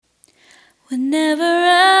Whenever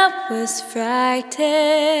I was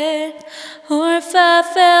frightened, or if I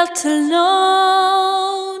felt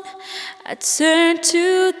alone, I turned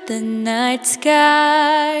to the night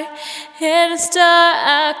sky and a star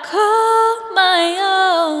I called my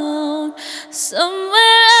own.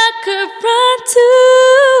 Somewhere I could run to,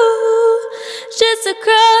 just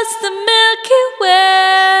across the Milky Way.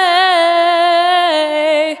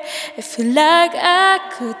 I feel like I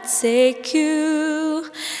could take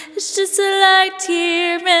you. It's just a light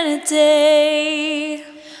year and a day.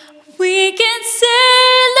 We can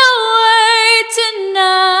sail away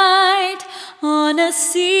tonight on a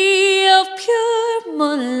sea of pure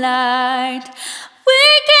moonlight.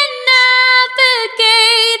 We can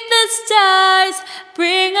navigate the stars,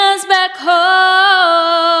 bring us back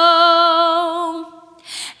home.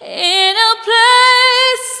 In a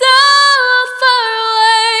place so far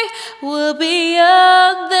away, we'll be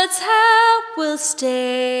young, that's how we'll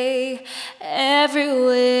stay. Every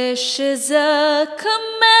wish is a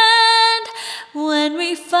command when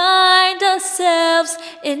we find ourselves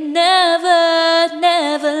in Neverland.